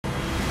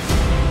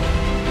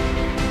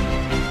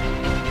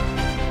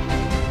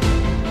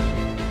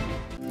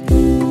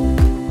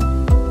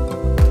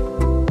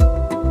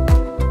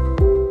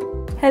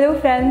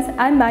everyone,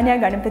 I'm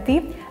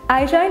Manya.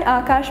 I joined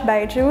Aakash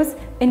BYJU'S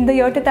in the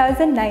year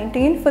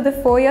 2019 for the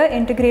 4-year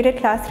integrated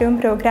classroom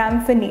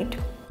program for NEET.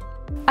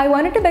 I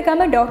wanted to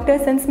become a doctor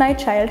since my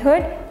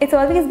childhood. It's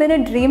always been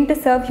a dream to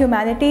serve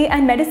humanity,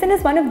 and medicine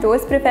is one of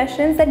those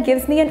professions that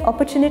gives me an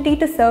opportunity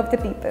to serve the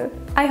people.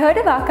 I heard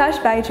of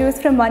Aakash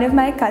BYJU'S from one of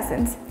my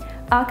cousins.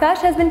 Aakash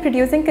has been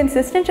producing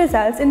consistent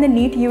results in the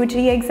NEET UG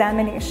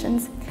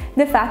examinations.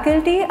 The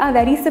faculty are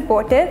very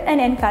supportive and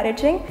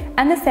encouraging,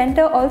 and the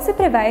center also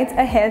provides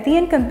a healthy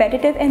and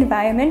competitive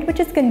environment which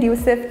is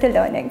conducive to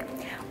learning.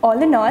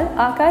 All in all,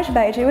 Aakash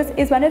BYJU'S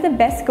is one of the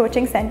best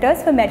coaching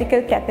centers for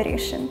medical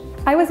preparation.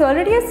 I was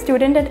already a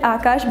student at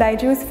Aakash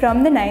BYJU'S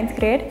from the 9th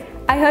grade.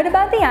 I heard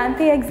about the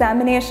ANTHE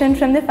examination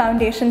from the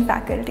foundation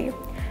faculty.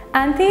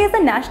 ANTHE is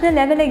a national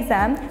level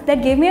exam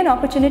that gave me an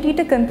opportunity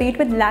to compete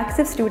with lakhs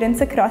of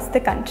students across the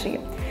country.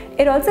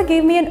 It also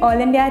gave me an All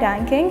India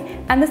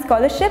ranking, and the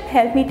scholarship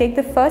helped me take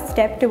the first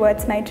step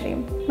towards my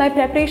dream. My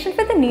preparation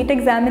for the NEET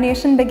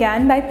examination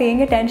began by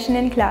paying attention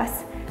in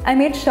class. I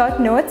made short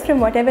notes from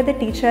whatever the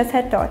teachers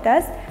had taught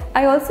us.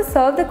 I also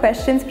solved the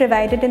questions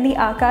provided in the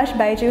Aakash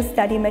BYJU'S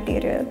study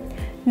material.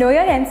 Know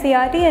Your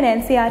NCRT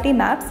and NCRT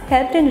maps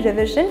helped in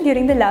revision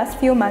during the last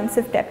few months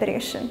of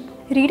preparation.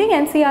 Reading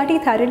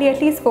NCRT thoroughly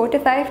at least 4 to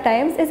 5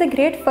 times is a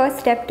great first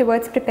step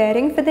towards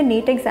preparing for the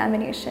NEET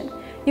examination.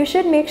 You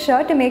should make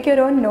sure to make your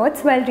own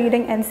notes while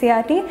reading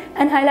NCRT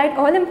and highlight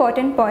all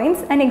important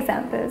points and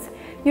examples.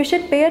 You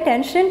should pay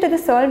attention to the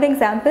solved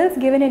examples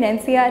given in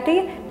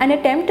NCRT and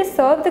attempt to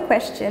solve the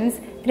questions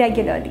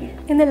regularly.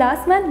 In the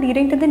last month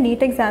leading to the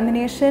NEET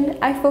examination,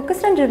 I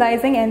focused on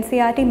revising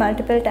NCRT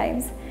multiple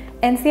times.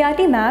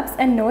 NCRT maps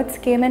and notes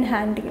came in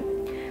handy.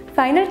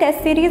 Final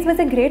test series was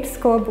a great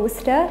score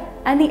booster,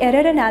 and the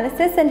error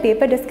analysis and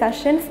paper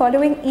discussion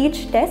following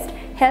each test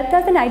helped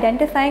us in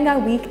identifying our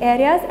weak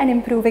areas and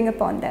improving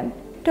upon them.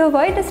 To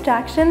avoid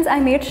distractions,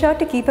 I made sure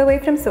to keep away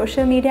from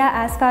social media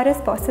as far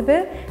as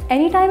possible.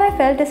 Anytime I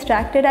felt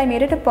distracted, I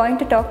made it a point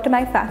to talk to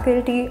my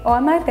faculty or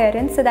my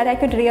parents so that I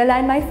could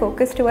realign my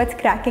focus towards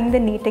cracking the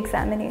NEET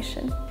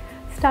examination.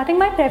 Starting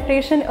my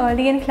preparation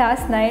early in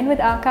class 9 with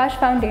Aakash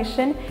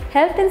Foundation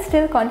helped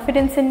instill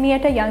confidence in me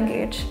at a young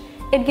age.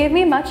 It gave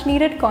me much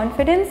needed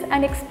confidence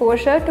and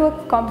exposure to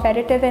a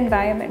competitive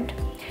environment.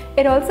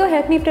 It also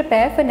helped me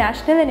prepare for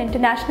national and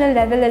international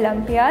level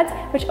Olympiads,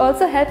 which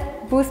also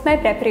helped boost my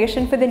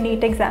preparation for the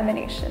NEET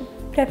examination.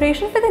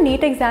 Preparation for the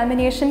NEET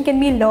examination can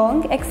be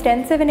long,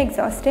 extensive and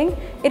exhausting.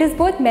 It is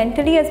both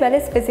mentally as well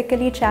as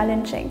physically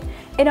challenging.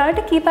 In order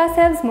to keep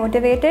ourselves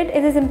motivated,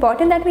 it is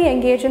important that we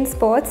engage in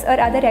sports or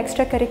other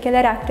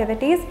extracurricular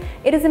activities.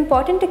 It is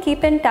important to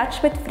keep in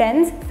touch with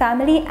friends,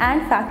 family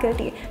and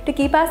faculty to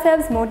keep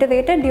ourselves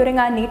motivated during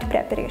our NEET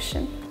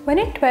preparation. When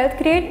in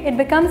 12th grade, it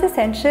becomes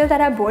essential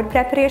that our board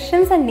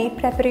preparations and NEET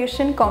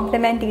preparation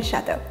complement each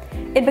other.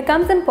 It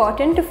becomes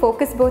important to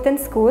focus both in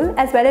school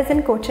as well as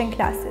in coaching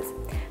classes.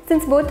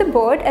 Since both the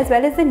board as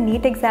well as the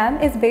NEET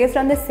exam is based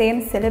on the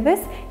same syllabus,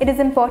 it is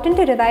important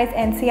to revise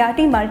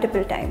NCRT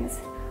multiple times.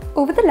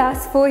 Over the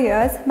last 4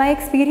 years, my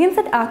experience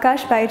at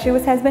Aakash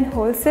BYJU'S has been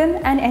wholesome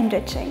and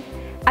enriching.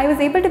 I was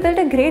able to build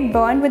a great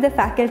bond with the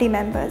faculty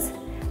members.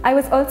 I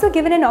was also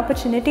given an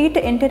opportunity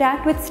to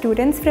interact with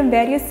students from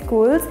various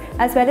schools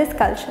as well as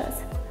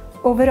cultures.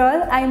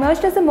 Overall, I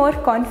emerged as a more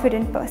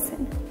confident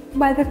person.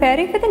 While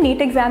preparing for the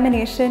NEET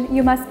examination,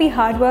 you must be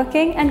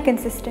hardworking and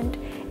consistent.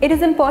 It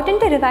is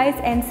important to revise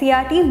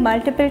NCRT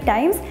multiple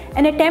times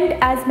and attempt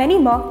as many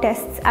mock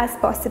tests as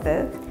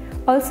possible.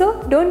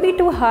 Also, don't be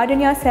too hard on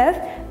yourself.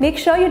 Make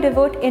sure you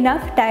devote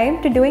enough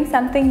time to doing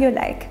something you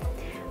like.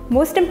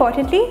 Most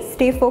importantly,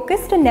 stay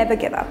focused and never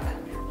give up.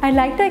 I'd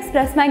like to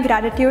express my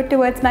gratitude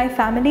towards my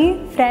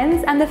family,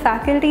 friends and the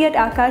faculty at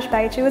Aakash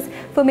BYJU'S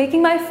for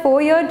making my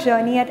 4-year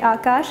journey at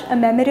Aakash a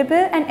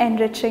memorable and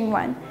enriching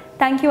one.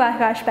 Thank you,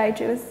 Aakash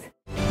BYJU'S.